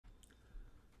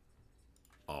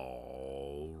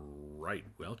Alright,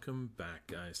 welcome back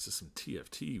guys to some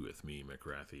TFT with me,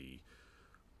 Mcwrathy.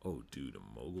 Oh dude, a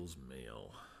Mogul's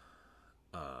Mail.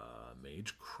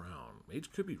 Mage Crown.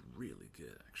 Mage could be really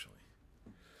good, actually.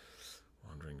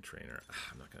 Wandering Trainer.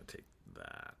 I'm not going to take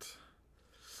that.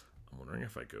 I'm wondering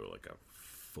if I go like a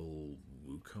full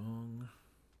Wukong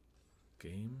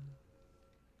game.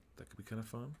 That could be kind of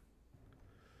fun.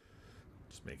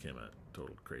 Just make him a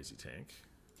total crazy tank.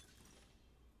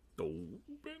 Oh,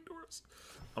 Pandora's.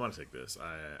 I'm gonna take this.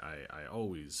 I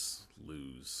always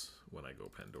lose when I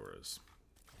go Pandora's.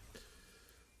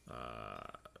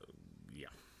 Yeah.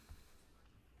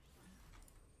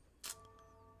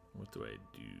 What do I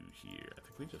do here? I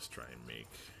think we just try and make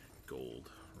gold,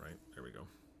 right? There we go.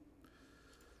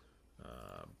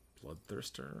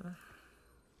 Bloodthirster.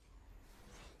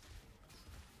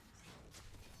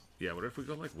 Yeah, what if we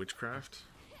go like Witchcraft?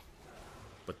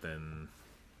 But then...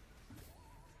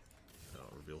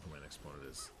 I'll reveal who my next opponent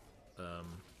is.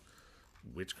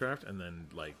 Witchcraft, and then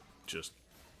like just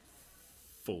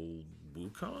full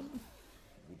Wukong.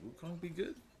 Would Wukong be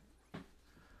good?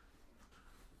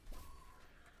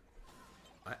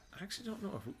 I actually don't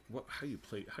know if, how do you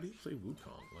play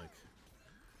Wukong? Like,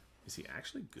 is he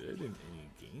actually good in any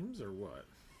games or what?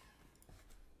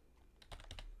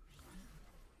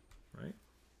 Right?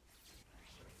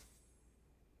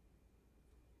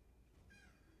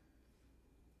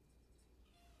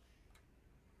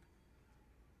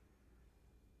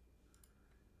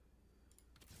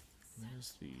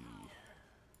 There's the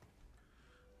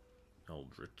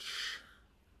Eldritch.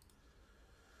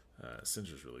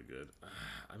 Singer's really good.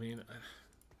 I mean,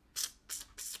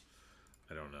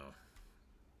 I don't know.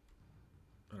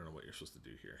 I don't know what you're supposed to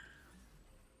do here.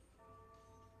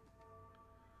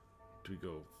 Do we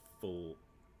go full,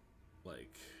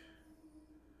 like,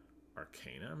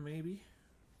 Arcana, maybe?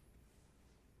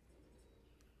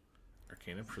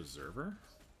 Arcana Preserver?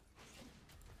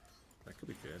 That could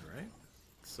be good, right?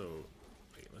 So,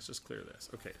 wait, let's just clear this.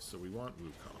 Okay, so we want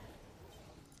Wukong,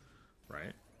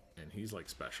 right? And he's like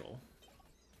special,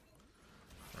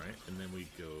 right? And then we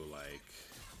go like,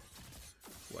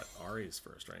 what? Ari's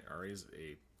first, right? Ari's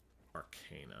a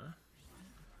Arcana,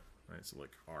 right? So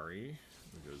like Ari,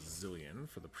 we go Zillion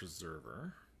for the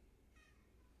Preserver.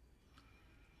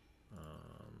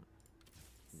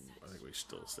 I think we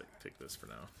still take this for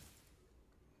now.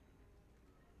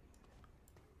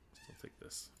 Still take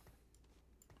this.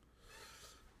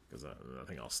 Because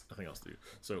nothing else to do.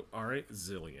 So, alright,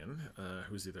 Zillion,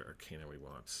 who's the other Arcana we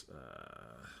want?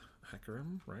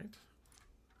 Hecarim, right?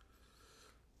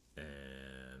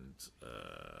 And,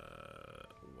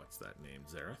 what's that name?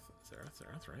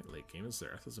 Zerath, right? Late game is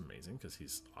Zerath is amazing because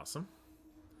he's awesome.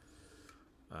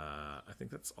 I think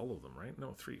that's all of them, right?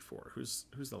 No, 3, 4. Who's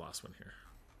the last one here?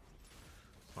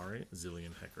 Ari,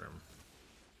 Zillion, Hecarim.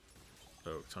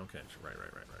 Oh, Tom Kench. Right.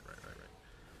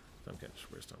 Tom Kench.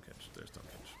 Where's Tom Kench? There's Tom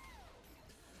Kench.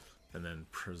 And then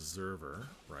Preserver,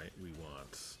 right? We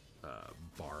want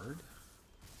Bard,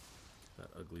 that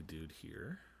ugly dude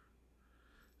here,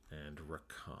 and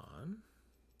Rakan,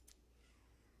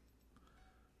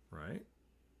 right?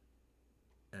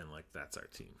 And like that's our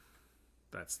team.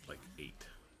 That's like 8.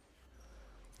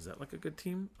 Is that like a good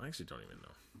team? I actually don't even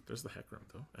know. There's the Hecarim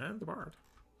though, and the Bard.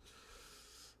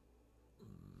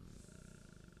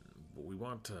 But we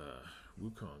want,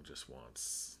 Wukong just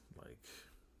wants, like,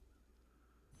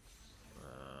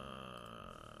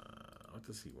 what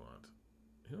does he want?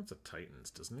 He wants a Titans,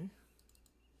 doesn't he?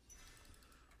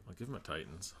 I'll give him a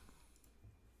Titans.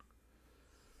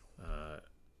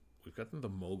 We've gotten the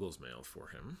Mogul's Mail for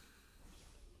him.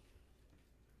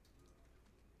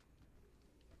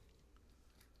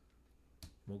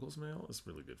 Mogul's Mail is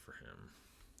really good for him.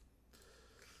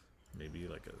 Maybe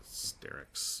like a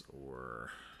Sterix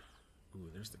or... Ooh,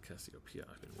 there's the Cassiopeia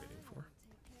I've been waiting for.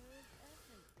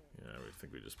 Yeah, I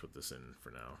think we just put this in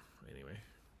for now, anyway.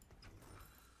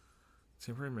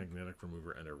 Temporary Magnetic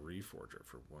Remover and a Reforger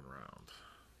for 1 round.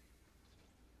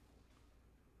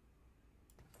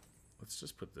 Let's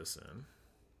just put this in.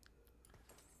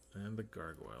 And the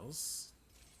Gargoyles.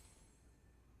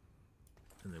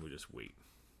 And then we just wait.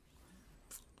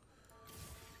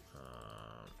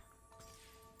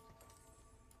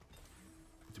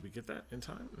 Did we get that in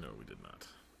time? No, we did not.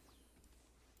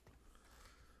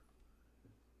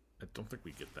 I don't think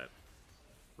we get that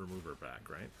remover back,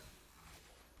 right?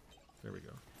 There we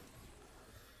go.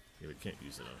 Yeah, we can't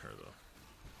use it on her, though.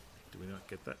 Do we not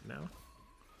get that now?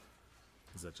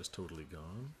 Is that just totally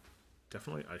gone?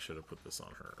 Definitely, I should have put this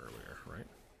on her earlier, right?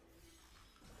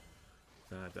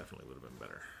 That definitely would have been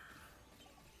better.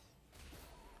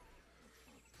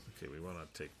 Okay, we want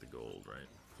to take the gold, right?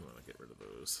 We want to get rid of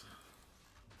those.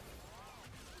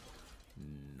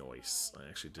 Nice. I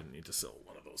actually didn't need to sell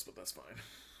one of those, but that's fine.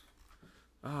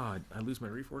 Ah, I lose my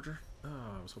Reforger?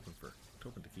 Ah, I was hoping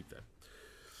to keep that.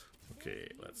 Okay,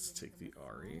 let's take the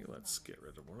Ari. Let's get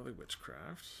rid of one of the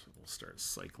Witchcraft. We'll start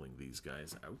cycling these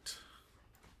guys out.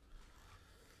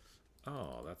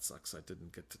 Oh, that sucks. I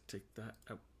didn't get to take that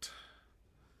out.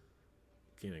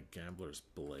 Gain a Gambler's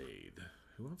Blade.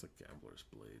 Who wants a Gambler's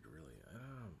Blade, really? I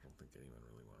don't think anyone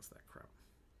really wants that crap.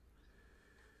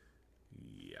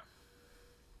 Yeah.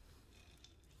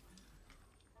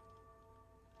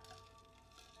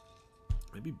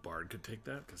 Maybe Bard could take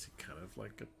that, because he kind of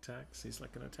like attacks. He's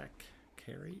like an attack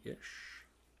carry-ish.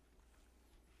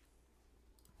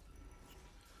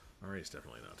 Ari's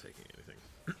definitely not taking anything.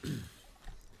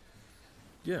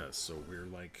 Yeah, so we're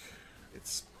like,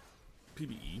 it's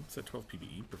PBE, it's at 12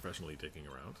 PBE, professionally digging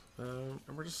around.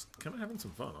 And we're just kind of having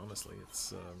some fun, honestly.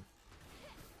 It's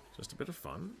just a bit of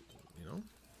fun, you know.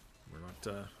 We're not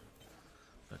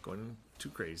going too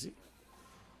crazy.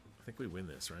 I think we win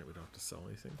this, right? We don't have to sell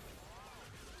anything.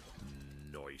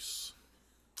 Nice.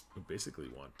 We basically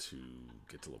want to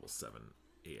get to level 7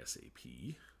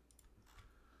 ASAP.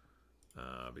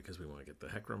 Because we want to get the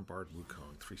Hecarim, Bard,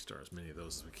 Wukong, 3 stars, many of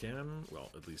those as we can.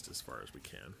 Well, at least as far as we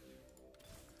can.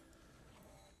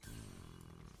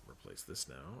 Replace this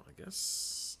now, I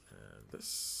guess. And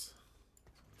this.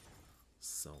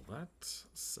 Sell that.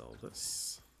 Sell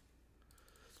this.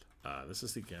 This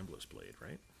is the Gambler's Blade,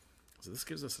 right? So this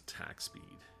gives us attack speed.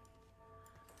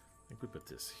 I think we put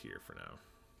this here for now.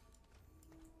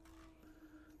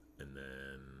 And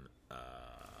then,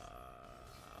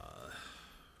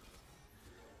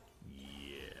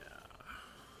 yeah.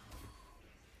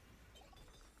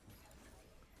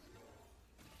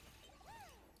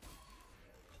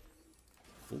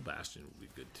 Full Bastion would be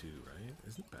good too, right?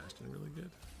 Isn't Bastion really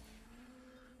good?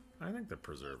 I think the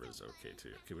Preserve is okay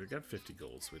too. Okay, we've got 50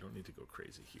 gold, so we don't need to go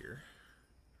crazy here.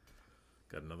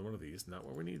 Got another one of these. Not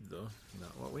what we need, though.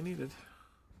 Not what we needed.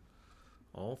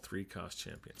 All 3 cost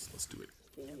champions. Let's do it.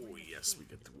 Oh, yes, we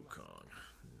get the Wukong.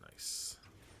 Nice.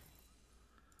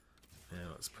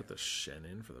 Now, let's put the Shen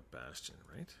in for the Bastion,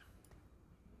 right?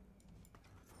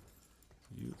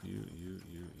 You.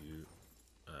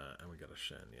 And we got a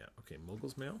Shen, yeah. Okay,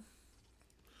 Mogul's Mail.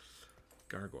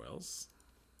 Gargoyles.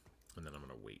 And then I'm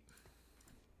going to wait.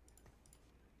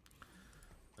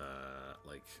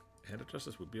 Like, Hand of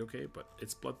Justice would be okay, but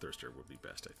its Bloodthirster would be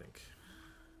best, I think.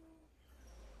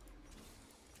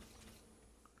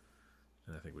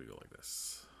 And I think we go like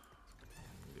this.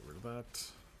 Get rid of that.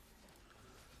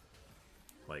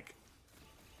 Like,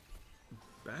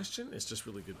 Bastion is just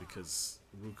really good because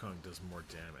Wukong does more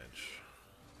damage,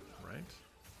 right?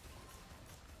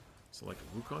 So, like,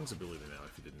 Wukong's ability now,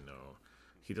 if you didn't know,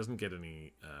 he doesn't get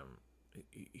any...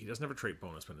 he doesn't have a trait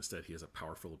bonus, but instead he has a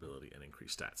powerful ability and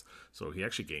increased stats. So he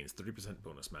actually gains 30%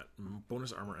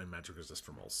 bonus armor and magic resist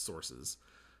from all sources,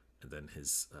 and then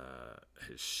his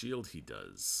shield he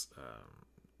does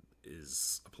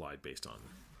is applied based on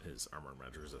his armor and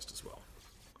magic resist as well.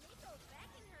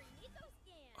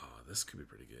 This could be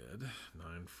pretty good.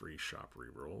 9 free shop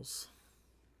rerolls.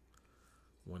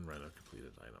 1 random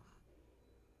completed item.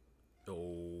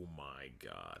 Oh my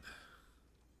god.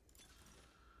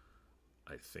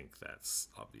 I think that's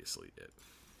obviously it.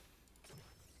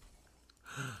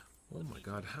 Oh my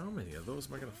god, how many of those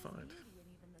am I going to find?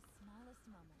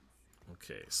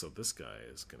 Okay, so this guy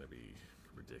is going to be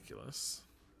ridiculous.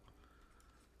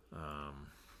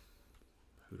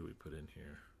 Who do we put in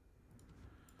here?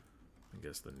 I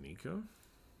guess the Nico.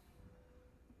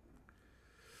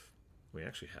 We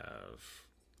actually have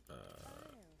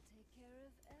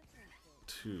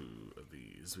 2 of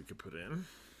these we could put in.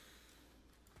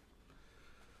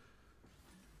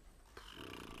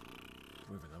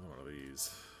 We have another one of these.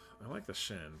 I like the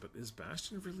Shen, but is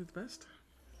Bastion really the best?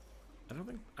 I don't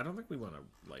think we want to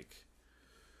like.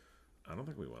 I don't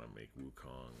think we want to make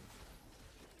Wukong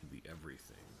the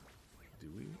everything. Do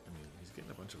we? I mean, he's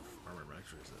getting a bunch of armor and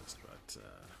magic resist, but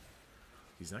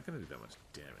he's not going to do that much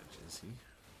damage, is he?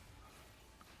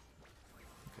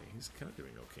 Okay, he's kind of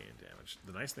doing okay in damage.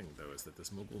 The nice thing, though, is that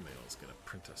this Mogul Mail is going to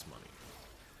print us money.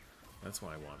 That's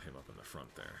why I want him up in the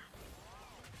front there.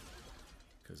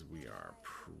 Because we are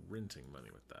printing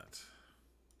money with that.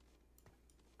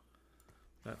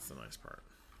 That's the nice part.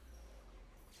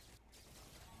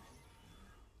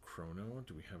 Chrono?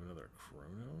 Do we have another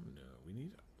Chrono? No, we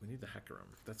need the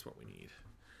Hecarim. That's what we need.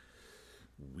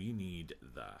 We need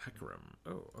the Hecarim.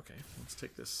 Oh, okay. Let's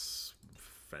take this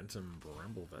Phantom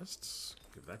Bramble Vest.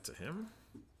 Give that to him.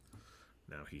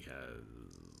 Now he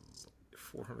has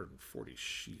 440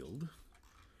 shield.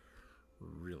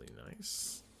 Really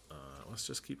nice. Let's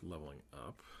just keep leveling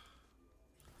up.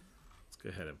 Go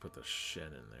ahead and put the Shen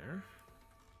in there.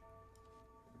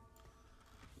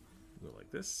 Go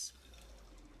like this.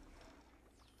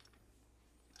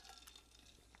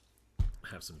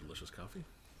 Have some delicious coffee.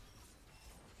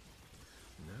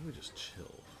 Now we just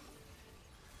chill.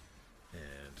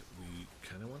 And we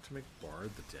kind of want to make Bard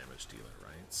the damage dealer,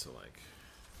 right? So like,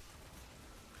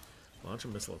 launch a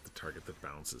missile at the target that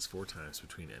bounces 4 times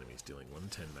between enemies, dealing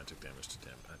 110 magic damage to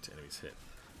enemies hit.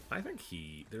 I think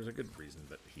there's a good reason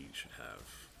that he should have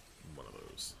one of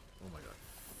those. Oh my god,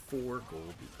 4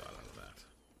 gold we got out of that.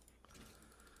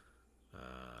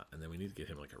 And then we need to get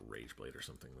him like a Rage Blade or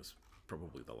something. Was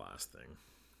probably the last thing.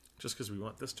 Just because we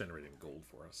want this generating gold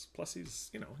for us. Plus he's,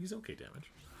 you know, he's okay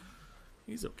damage.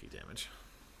 He's okay damage.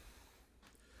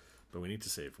 But we need to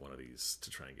save one of these to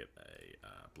try and get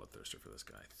a Bloodthirster for this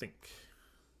guy, I think.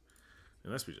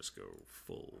 Unless we just go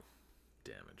full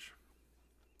damage.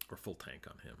 Or full tank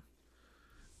on him.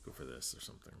 Go for this or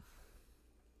something.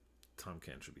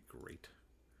 Tomcan should be great.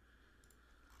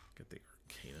 Get the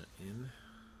Arcana in.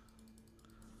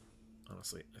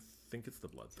 Honestly, I think it's the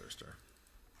Bloodthirster.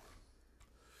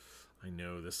 I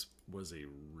know this was a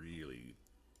really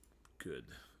good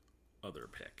other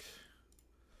pick.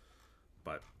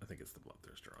 But I think it's the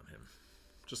Bloodthirster on him.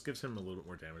 Just gives him a little bit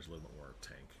more damage, a little bit more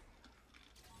tank.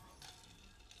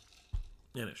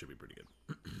 And it should be pretty good.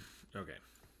 Okay.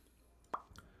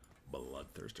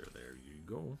 Bloodthirster, there you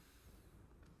go.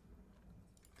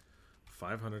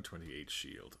 528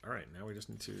 shield. Alright, now we just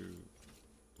need to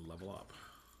level up.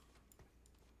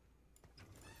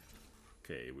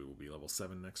 Okay, we will be level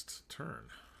 7 next turn.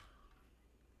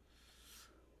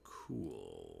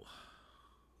 Cool.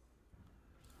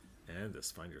 And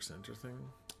this find your center thing.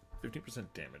 15%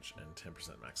 damage and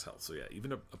 10% max health. So yeah,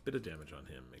 even a bit of damage on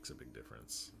him makes a big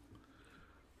difference.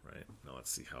 Right, now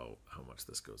let's see how much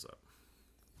this goes up.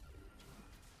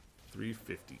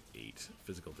 358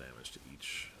 physical damage to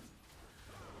each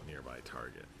nearby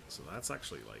target. So that's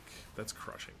actually like, that's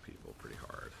crushing people pretty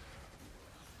hard.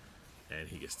 And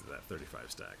he gets to that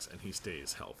 35 stacks, and he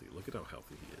stays healthy. Look at how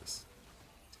healthy he is.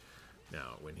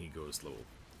 Now, when he goes level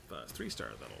 3-star,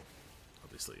 that'll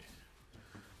obviously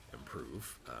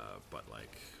improve. But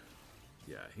like,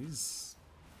 yeah, he's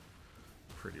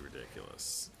pretty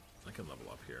ridiculous. I can level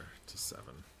up here to 7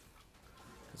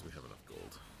 because we have enough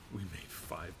gold. We made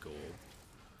 5 gold.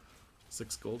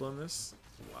 6 gold on this?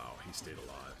 Wow, he stayed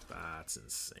alive. That's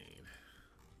insane.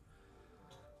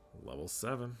 Level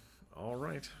 7.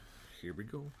 Alright, here we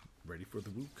go. Ready for the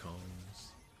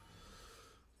Wukongs.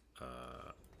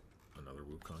 Another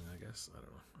Wukong, I guess. I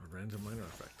don't know. A random minor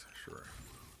effect. Sure.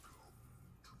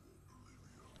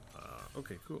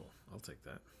 Okay, cool. I'll take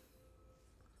that.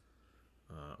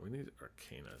 We need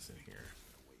Arcanas in here.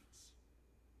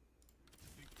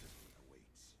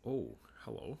 Oh,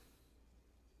 hello.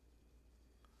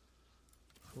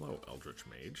 Hello, Eldritch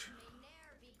Mage.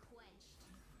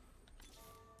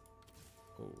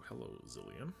 Oh, hello,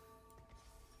 Zillion.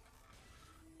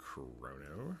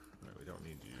 Chrono. Right, we don't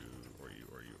need you, or you.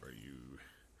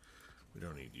 We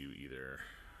don't need you either.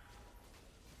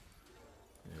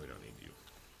 Yeah, we don't need you.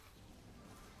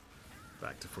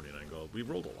 Back to 49 gold. We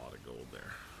rolled a lot of gold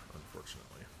there,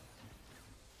 unfortunately.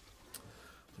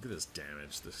 Look at this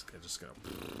damage. This guy just gonna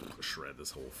shred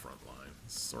this whole front line.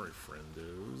 Sorry,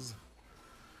 friendos.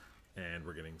 And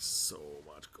we're getting so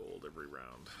much gold every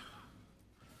round.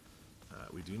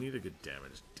 We do need a good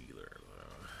damage dealer,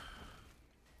 though.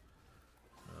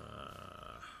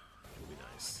 It'll be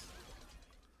nice.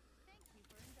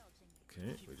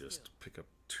 Okay, we just pick up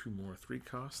 2 more 3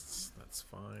 costs. That's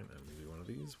fine. And maybe one of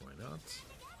these. Why not?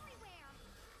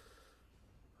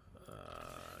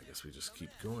 I guess we just keep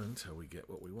going till we get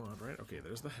what we want, right? Okay,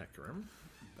 there's the Hecarim.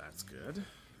 That's good.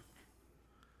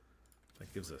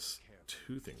 That gives us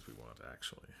 2 things we want,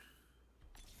 actually.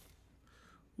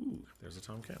 Ooh, there's a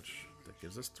Tom Kench. That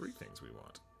gives us 3 things we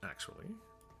want, actually.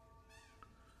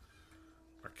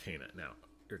 Arcana. Now,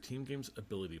 your team gains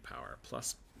ability power,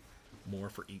 plus more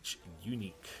for each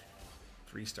unique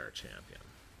 3-star champion.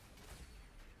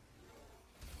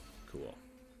 Cool.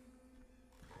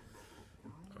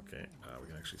 Okay, we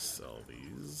can actually sell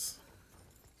these.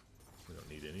 We don't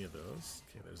need any of those.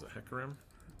 Okay, there's a Hecarim.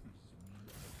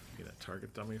 Get a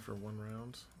target dummy for 1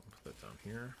 round. I'll put that down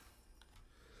here.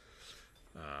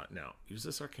 Now, use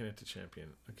this Arcana to champion.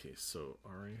 Okay, so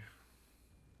Ari.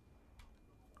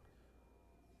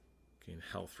 Gain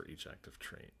health for each active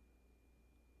trait.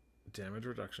 Damage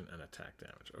reduction and attack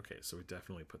damage. Okay, so we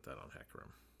definitely put that on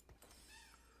Hecarim.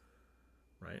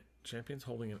 Right? Champions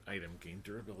holding an item gain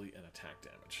durability and attack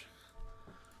damage.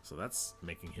 So that's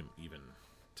making him even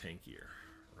tankier,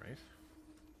 right?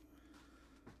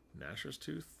 Gnasher's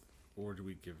Tooth. Or do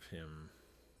we give him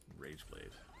Rage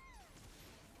Blade?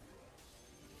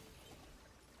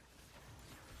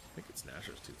 I think it's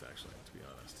Gnasher's Tooth, actually, to be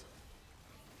honest.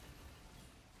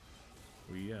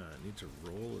 We need to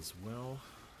roll as well.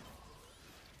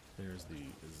 There's the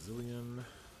Zillion.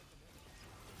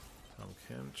 Tom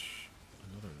Kench.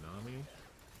 Another Nami.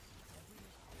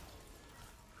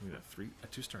 I mean, a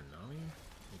 2-star Nami?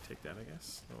 We take that, I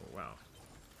guess? Oh, wow.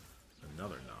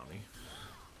 Another Nami.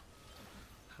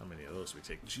 How many of those do we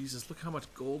take? Jesus, look how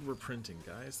much gold we're printing,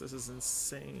 guys. This is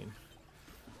insane.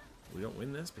 We don't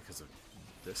win this because of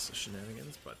this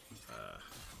shenanigans, but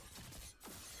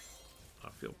I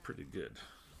feel pretty good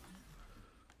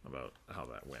about how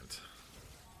that went.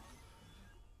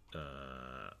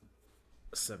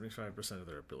 75% of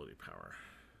their ability power.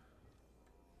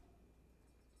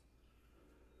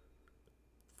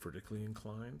 Vertically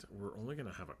inclined. We're only going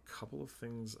to have a couple of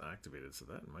things activated, so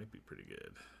that might be pretty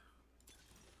good.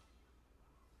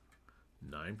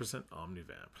 9%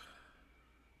 Omnivamp.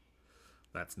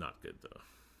 That's not good, though.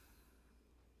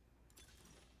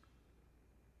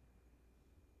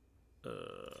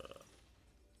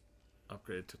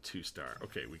 Upgrade to 2-star.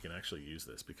 Okay, we can actually use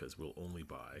this because we'll only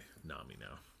buy Nami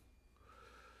now.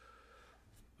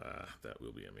 That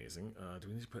will be amazing. Do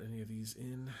we need to put any of these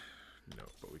in? No,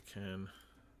 but we can.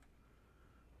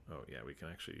 Oh, yeah, we can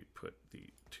actually put the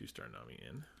 2-star Nami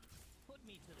in.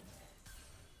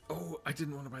 Oh, I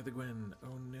didn't want to buy the Gwen.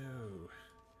 Oh, no.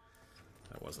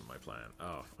 That wasn't my plan.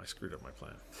 Oh, I screwed up my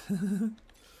plan.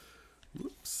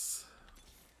 Whoops.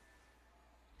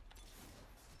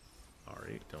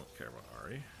 Ari, don't care about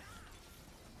Ari.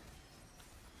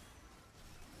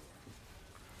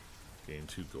 Gain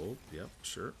 2 gold. Yep,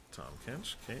 sure. Tom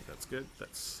Kench. Okay, that's good.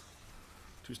 That's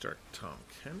 2-star Tom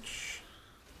Kench.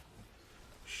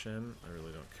 Shen, I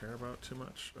really don't care about too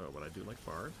much. Oh, but I do like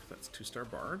Bard. That's 2-star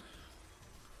Bard.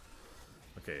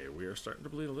 Okay, we are starting to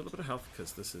bleed a little bit of health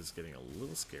because this is getting a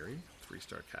little scary.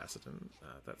 3-star Cassidon.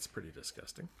 That's pretty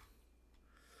disgusting.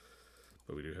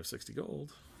 But we do have 60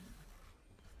 gold.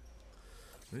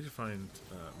 We need to find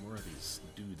more of these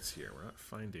dudes here. We're not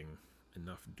finding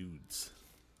enough dudes.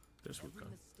 There's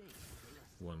Wukong.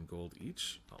 1 gold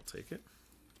each. I'll take it.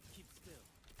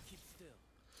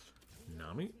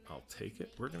 Nami, I'll take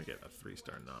it. We're going to get a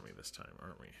 3-star Nami this time,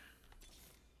 aren't we?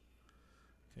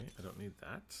 Okay, I don't need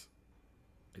that.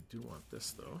 I do want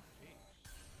this, though.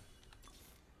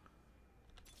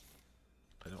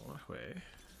 I don't want Hui.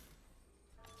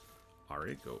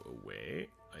 Ari, go away.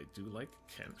 I do like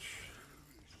Kench.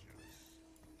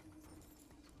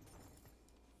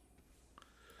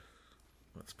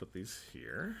 Let's put these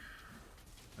here.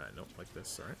 Nope, like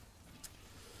this, alright.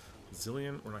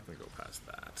 Zillion, we're not going to go past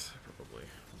that, probably.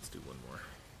 Let's do one more.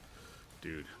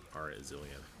 Dude, alright,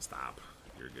 Zillion. Stop.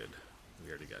 You're good. We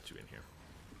already got you in here.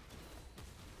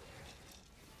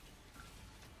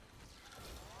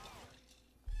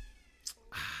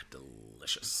 Ah,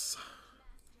 delicious.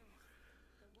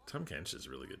 Tom Kench is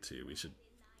really good, too. We should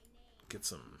get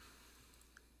some...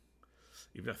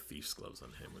 Even a Thief's Gloves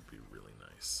on him would be really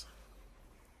nice.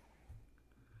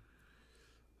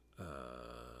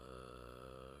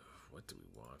 What do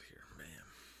we want here? Man.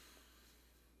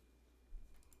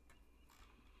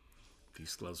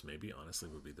 These gloves maybe honestly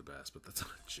would be the best, but that's on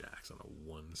a Jax on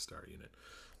a 1-star unit.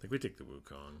 I think we take the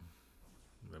Wukong.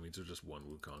 That means there's just 1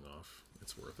 Wukong off.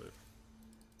 It's worth it.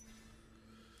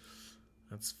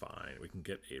 That's fine. We can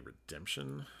get a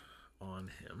redemption on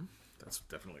him. That's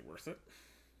definitely worth it.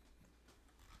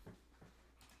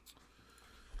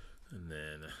 And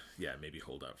then, yeah, maybe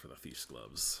hold out for the Thief's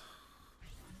Gloves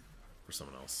for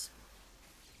someone else.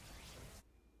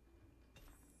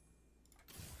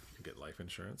 Get life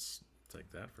insurance.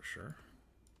 Take that for sure.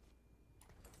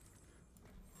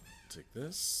 Take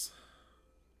this.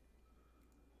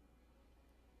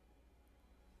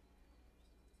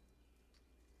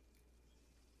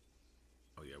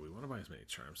 Oh yeah, we want to buy as many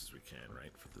charms as we can,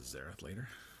 right? For the Xerath later.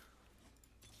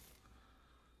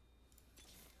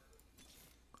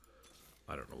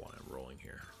 I don't know why I'm rolling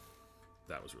here.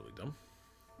 That was really dumb.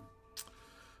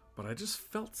 But I just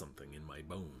felt something in my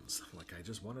bones. Like I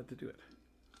just wanted to do it.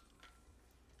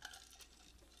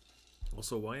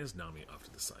 Also, why is Nami off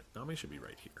to the side? Nami should be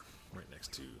right here. Right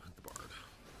next to the Bard.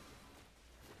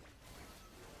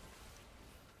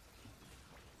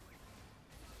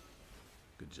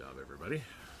 Good job, everybody.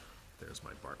 There's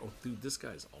my Bard. Oh, dude, this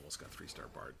guy's almost got 3-star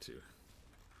Bard, too.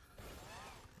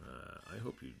 I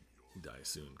hope you die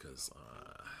soon, because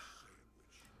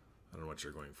I don't know what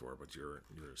you're going for, but you're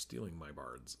stealing my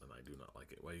Bards, and I do not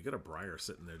like it. Well, you got a Briar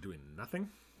sitting there doing nothing?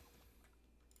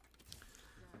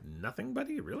 Nothing,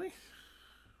 buddy? Really?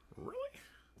 Really?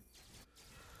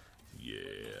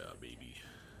 Yeah, baby.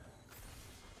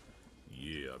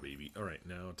 Yeah, baby. Alright,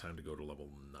 now time to go to level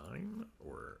 9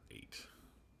 or 8.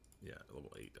 Yeah,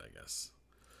 level 8, I guess.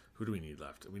 Who do we need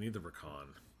left? We need the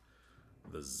Rakan.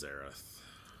 The Xerath.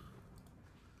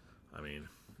 I mean,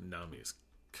 Nami is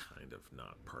kind of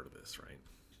not part of this, right?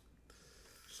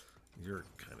 You're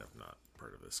kind of not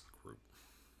part of this group.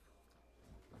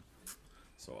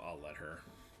 So I'll let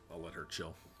her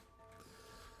chill.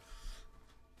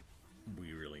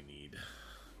 We really need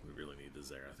the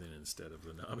Xerath in instead of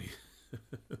the Nami.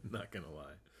 Not gonna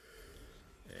lie.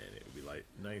 And it would be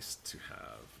nice to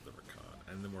have the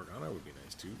Rakan. And the Morgana would be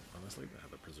nice too, honestly, to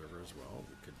have the Preserver as well.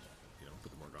 We could, you know,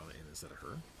 put the Morgana in instead of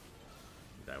her.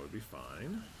 That would be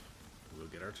fine. We'll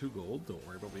get our 2 gold. Don't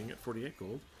worry about being at 48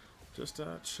 gold. Just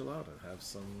chill out and have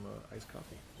some iced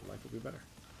coffee. Life will be better.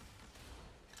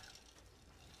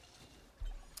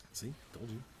 See? Told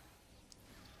you.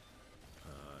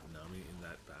 Nami in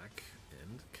that back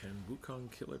end. Can Wukong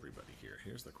kill everybody here?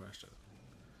 Here's the question.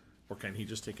 Or can he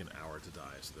just take an hour to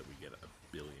die so that we get 1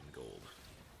 billion gold?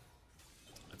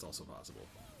 That's also possible.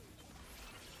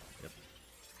 Yep.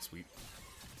 Sweet.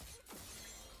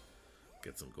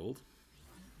 Get some gold.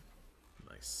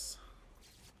 Nice.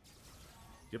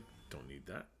 Yep, don't need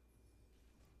that.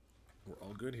 We're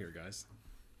all good here, guys.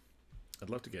 I'd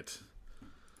love to get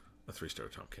a 3-star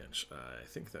Tom Kench. I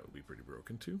think that would be pretty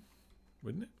broken too,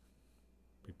 wouldn't it?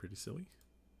 Be pretty silly.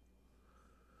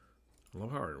 I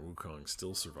love how our Wukong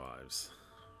still survives.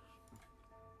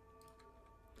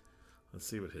 Let's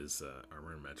see what his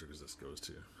armor and magic resist goes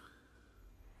to.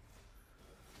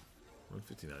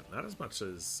 159. Not as much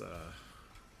as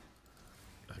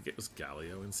I think it was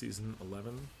Galio in season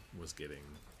 11 was getting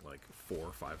like 400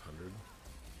 or 500.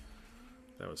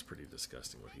 That was pretty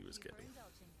disgusting what he was getting.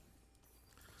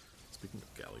 Speaking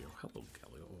of Galio, hello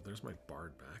Galio. Oh, there's my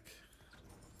Bard back.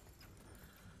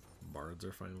 Bards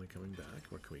are finally coming back.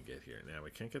 What can we get here? Now,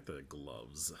 we can't get the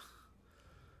gloves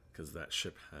because that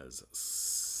ship has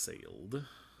sailed.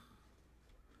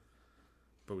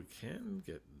 But we can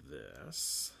get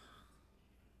this.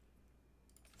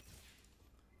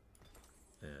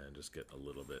 And just get a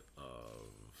little bit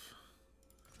of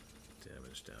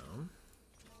damage down.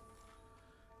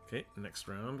 Okay, next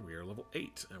round we are level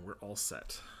 8 and we're all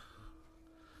set.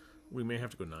 We may have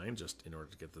to go 9 just in order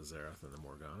to get the Xerath and the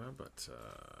Morgana, but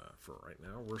for right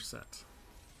now we're set.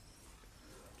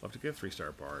 Love to get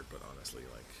 3-star Bard, but honestly,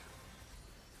 like,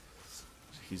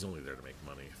 he's only there to make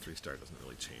money. 3-star doesn't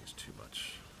really change too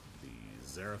much. The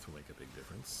Xerath will make a big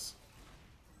difference.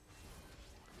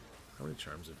 How many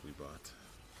charms have we bought?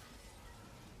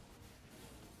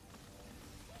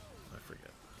 I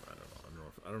forget.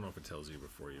 I don't know if it tells you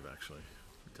before you've actually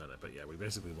done it, but yeah, we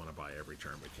basically want to buy every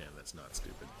charm we can. That's not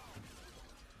stupid.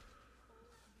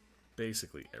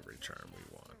 Basically every charm we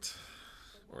want,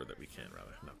 or that we can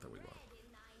rather, not that we want.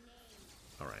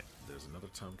 All right, there's another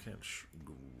Tom Kench.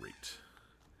 Great.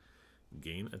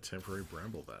 Gain a temporary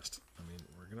Bramble Vest. I mean,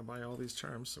 we're gonna buy all these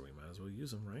charms, so we might as well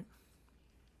use them, right?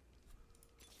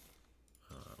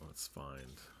 Let's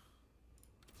find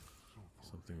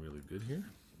something really good here.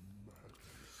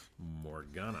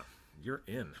 Morgana, you're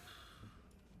in.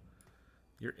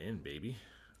 You're in, baby.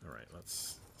 All right,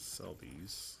 let's sell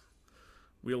these.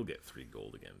 We'll get 3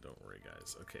 gold again, don't worry,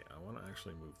 guys. Okay, I want to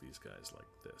actually move these guys like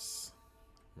this.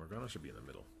 Morgana should be in the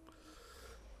middle.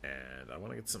 And I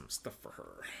want to get some stuff for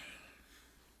her.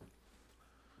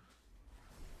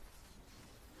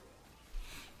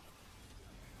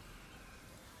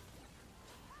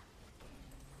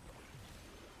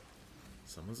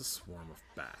 Someone's a swarm of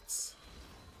bats.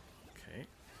 Okay.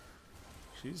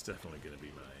 She's definitely going to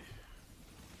be my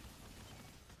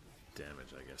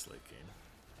damage, I guess, late game.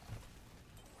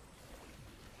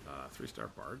 3-star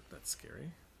Bard, that's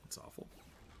scary. It's awful.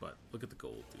 But look at the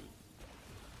gold, dude.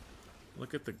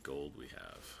 Look at the gold we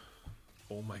have.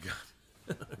 Oh my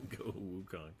god. Go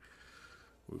Wukong.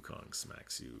 Wukong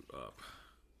smacks you up.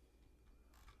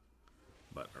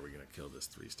 But are we going to kill this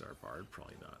 3-star Bard?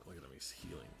 Probably not. Look at him, he's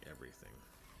healing everything.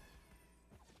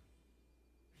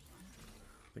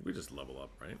 I think we just level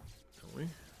up, right? Don't we?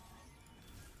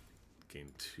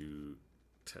 Gain 2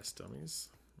 test dummies.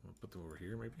 I'll put them over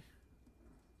here, maybe.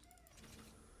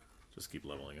 Just keep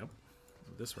leveling up.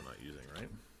 This we're not using, right?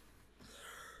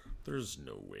 There's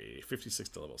no way. 56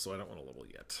 to level, so I don't want to level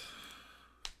yet.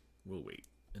 We'll wait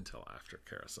until after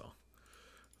Carousel.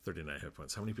 39 hit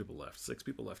points. How many people left? 6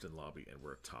 people left in lobby, and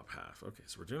we're top half. Okay,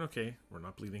 so we're doing okay. We're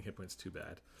not bleeding hit points too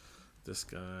bad. This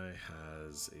guy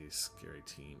has a scary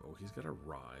team. Oh, he's got a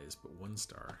rise, but 1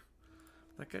 star.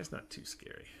 That guy's not too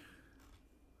scary.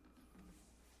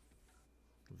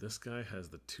 this guy has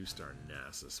the 2-star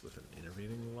Nasus with an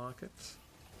Innervating Locket.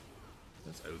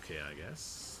 That's okay, I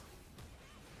guess.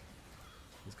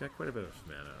 He's got quite a bit of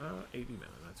mana. 80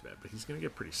 mana, not too bad. But he's going to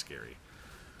get pretty scary.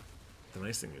 The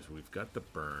nice thing is we've got the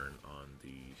burn on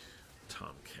the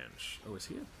Tom Kench. Oh, is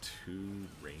he a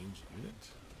 2-range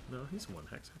unit? No, he's 1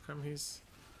 hex. How come he's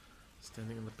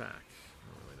standing in the back? I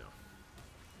don't really know.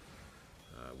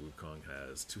 Wukong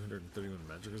has 231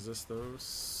 magic resist though,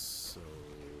 so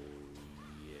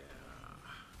yeah.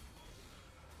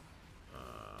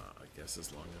 I guess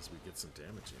as long as we get some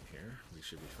damage in here, we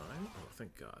should be fine. Oh,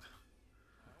 thank God.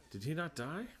 Did he not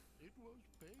die?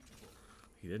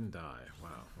 He didn't die.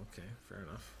 Wow, okay, fair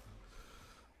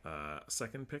enough.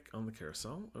 Second pick on the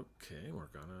carousel. Okay,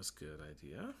 Morgana's good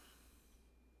idea.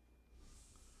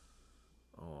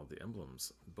 Oh, the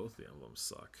emblems, both the emblems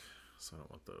suck, so I don't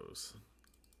want those.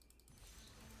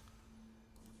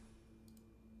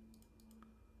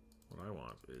 What I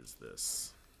want is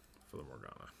this for the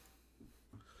Morgana.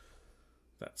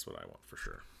 That's what I want for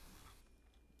sure.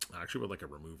 I actually would like a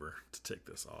remover to take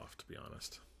this off, to be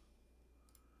honest.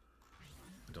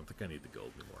 I don't think I need the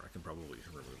gold anymore. I can probably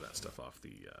remove that stuff off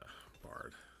the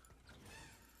Bard.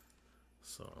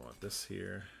 So I want this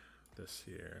here, this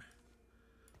here,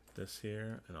 this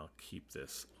here, and I'll keep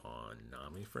this on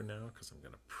Nami for now, because I'm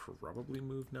going to probably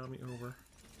move Nami over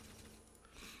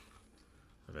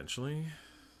eventually.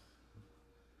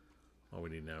 All we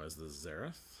need now is the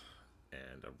Xerath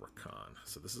and a Rakan.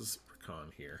 So this is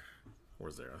Rakan here, or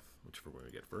Xerath, whichever one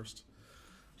we get first.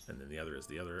 And then the other is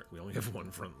the other. We only have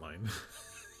one front line.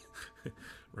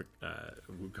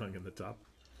 Wukong in the top.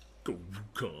 Go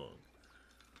Wukong!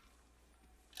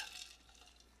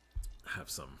 Have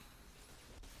some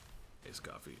iced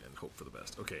coffee and hope for the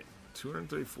best. Okay,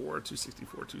 234,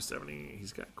 264, 270.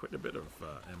 He's got quite a bit of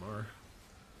MR.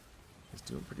 He's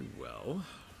doing pretty well.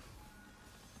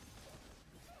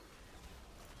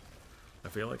 I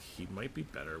feel like he might be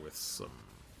better with some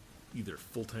either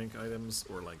full tank items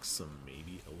or like some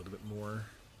maybe a little bit more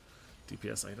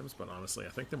DPS items, but honestly I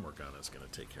think the Morgana is going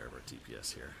to take care of our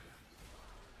DPS here.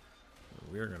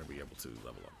 We are going to be able to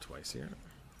level up twice here.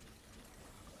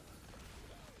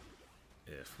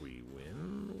 If we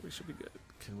win, we should be good.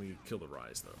 Can we kill the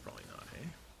Rise though? Probably not, hey?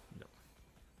 No.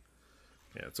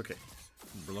 Yeah, it's okay.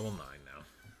 We're level 9 now.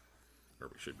 Or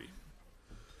we should be.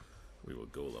 We will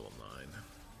go level 9.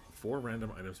 4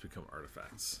 random items become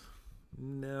artifacts.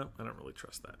 No, I don't really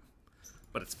trust that.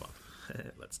 But it's fun.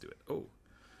 Let's do it. Oh,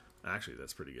 actually,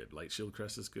 that's pretty good. Light Shield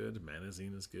Crest is good.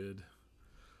 Manazine is good.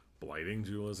 Blighting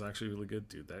Jewel is actually really good.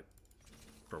 Dude, that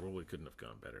probably couldn't have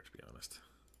gone better, to be honest.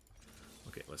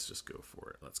 Okay, let's just go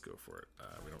for it. Let's go for it.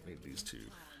 We don't need these two.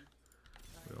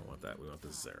 We don't want that. We want the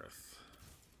Xerath.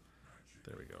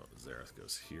 There we go. Xerath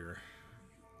goes here.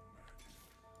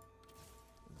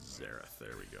 Xerath,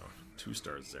 there we go.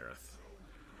 2-star Xerath.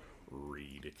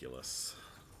 Ridiculous.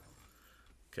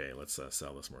 Okay, let's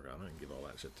sell this Morgana and give all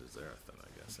that shit to Xerath then,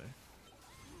 I guess, eh?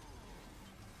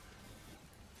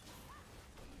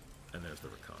 And there's the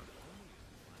Rakan.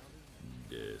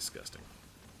 Disgusting.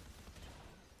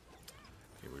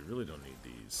 Okay, we really don't need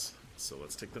these. So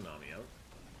let's take the Nami out.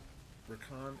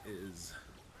 Rakan is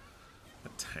a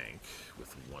tank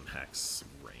with 1 hex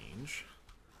range.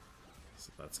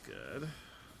 So that's good.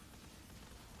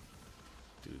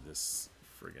 Dude, this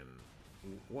friggin'...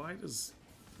 Why does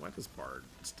Bard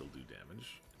still do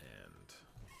damage and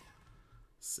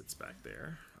sits back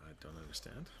there? I don't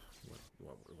understand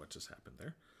what just happened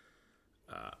there.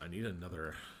 I need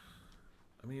another...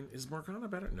 I mean, is Morgana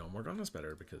better? No, Morgana's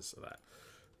better because of that.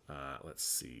 Let's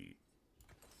see.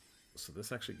 So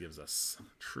this actually gives us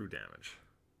true damage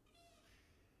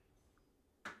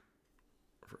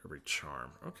for every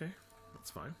charm. Okay, that's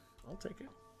fine. I'll take it.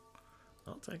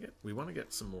 I'll take it. We want to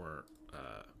get some more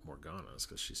Morganas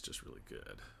because she's just really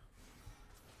good.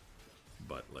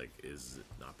 But, like, is it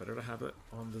not better to have it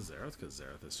on the Xerath because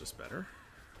Xerath is just better?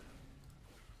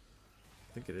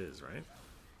 I think it is, right?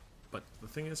 But the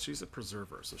thing is, she's a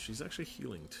preserver, so she's actually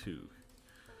healing too,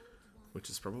 which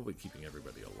is probably keeping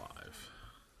everybody alive.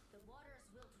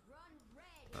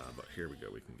 But here we go.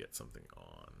 We can get something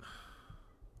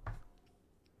on.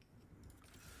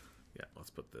 Yeah, let's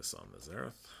put this on the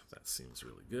Xerath. That seems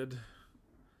really good.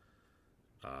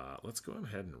 Let's go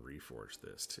ahead and reforge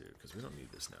this too, because we don't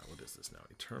need this now. What is this now?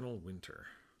 Eternal Winter.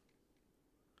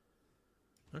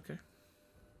 Okay.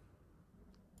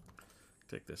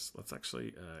 Take this. Let's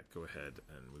actually go ahead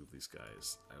and move these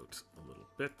guys out a little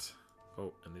bit.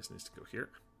 Oh, and this needs to go here.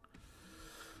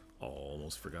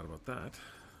 Almost forgot about that.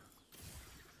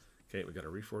 Okay, we got a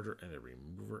reforger and a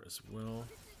remover as well.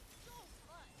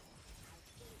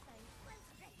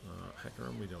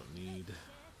 Hecarim we don't need.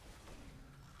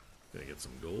 Gonna get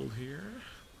some gold here.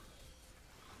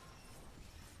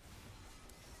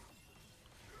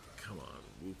 Come on,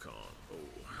 Wukong.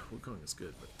 Oh, Wukong is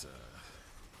good, but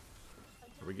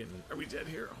are we dead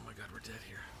here? Oh my god, we're dead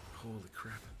here. Holy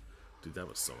crap. Dude, that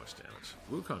was so much damage.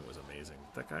 Wukong was amazing.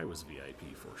 That guy was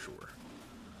VIP for sure.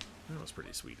 That was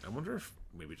pretty sweet. I wonder if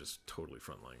maybe just totally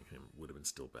frontlining him would have been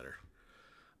still better.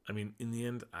 I mean, in the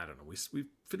end, I don't know. We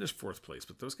finished 4th place,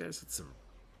 but those guys had some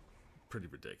pretty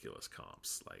ridiculous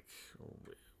comps. Like,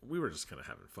 we were just kind of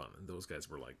having fun, and those guys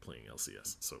were like playing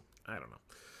LCS. So I don't know.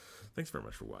 Thanks very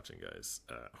much for watching, guys.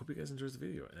 Hope you guys enjoyed the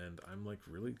video, and I'm like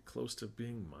really close to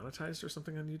being monetized or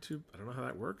something on YouTube. I don't know how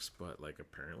that works, but like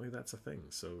apparently that's a thing.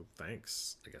 So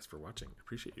thanks, I guess, for watching.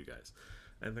 Appreciate you guys,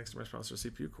 and thanks to my sponsor,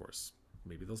 CPUCores.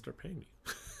 Maybe they'll start paying me.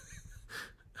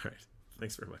 All right,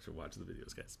 thanks very much for watching the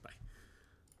videos, guys. Bye.